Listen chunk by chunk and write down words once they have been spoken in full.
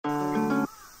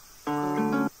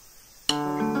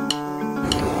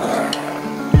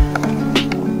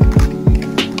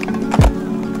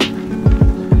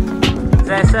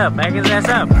up, back his ass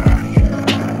up.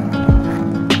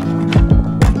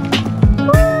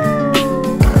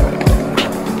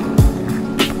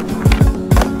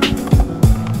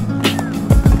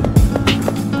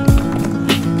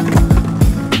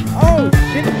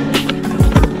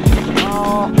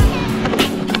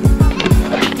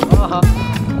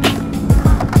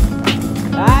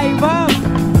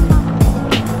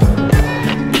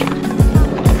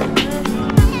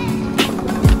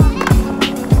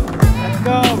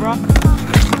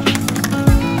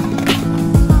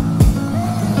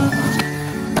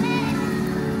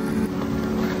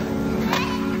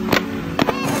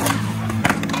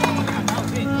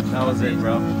 That was it,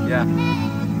 bro. Yeah.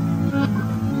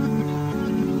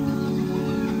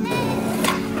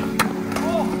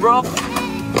 Bro.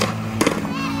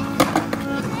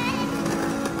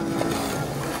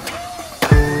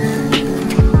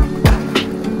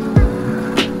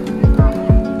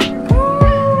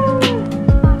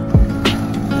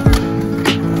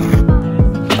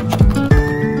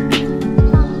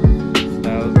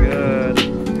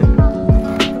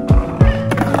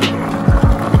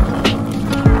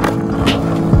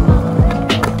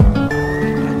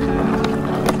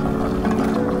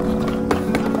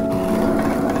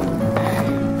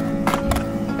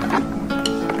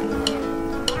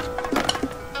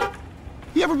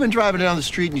 You ever been driving down the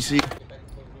street and you see...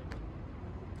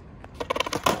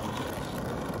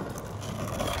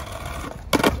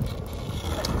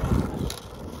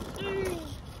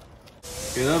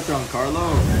 Get up, Giancarlo.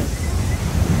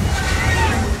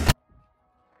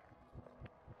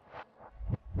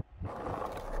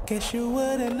 Guess you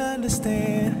wouldn't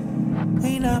understand.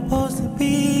 We not supposed to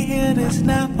be here, that's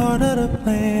not part of the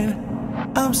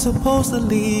plan. I'm supposed to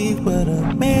leave, but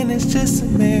a man is just a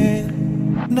man.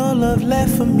 No love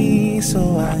left for me,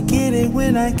 so I get it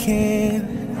when I can.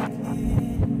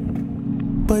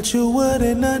 But you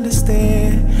wouldn't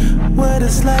understand what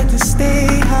it's like to stay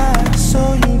high,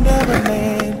 so you never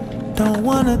land. Don't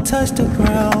wanna touch the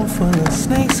ground, full of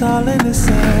snakes all in the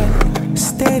sand.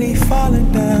 Steady falling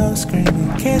down,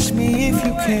 screaming, catch me if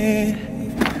you can.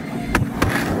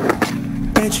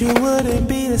 Bet you wouldn't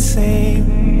be the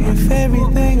same if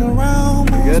everything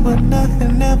around moves, but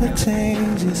nothing ever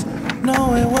changes.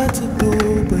 Knowing what to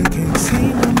do, but can't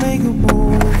seem to make a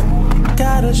move.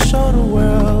 Gotta show the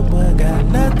world, but got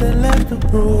nothing left to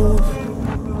prove.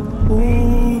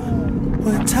 Ooh,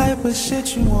 what type of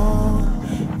shit you want?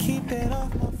 Keep that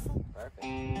off my phone.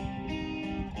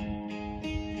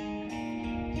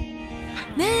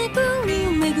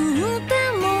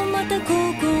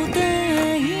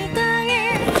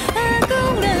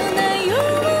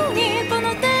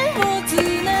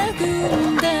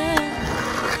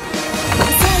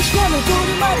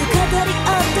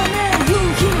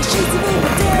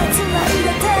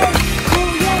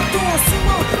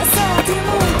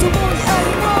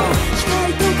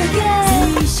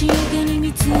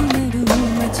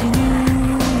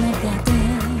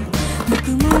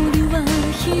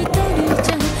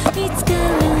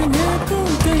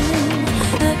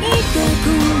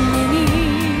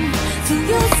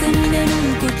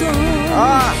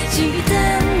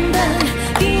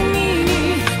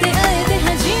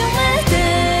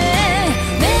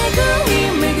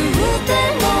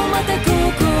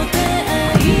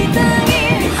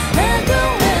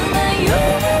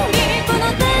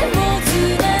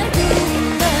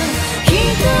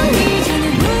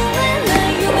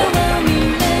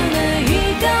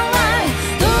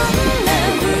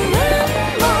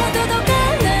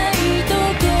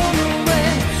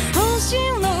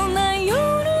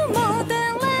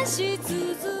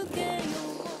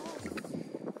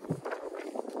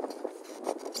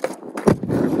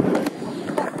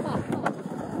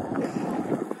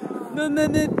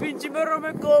 No, pinche perro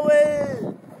me come.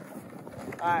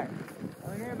 Alright,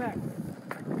 I'll get back.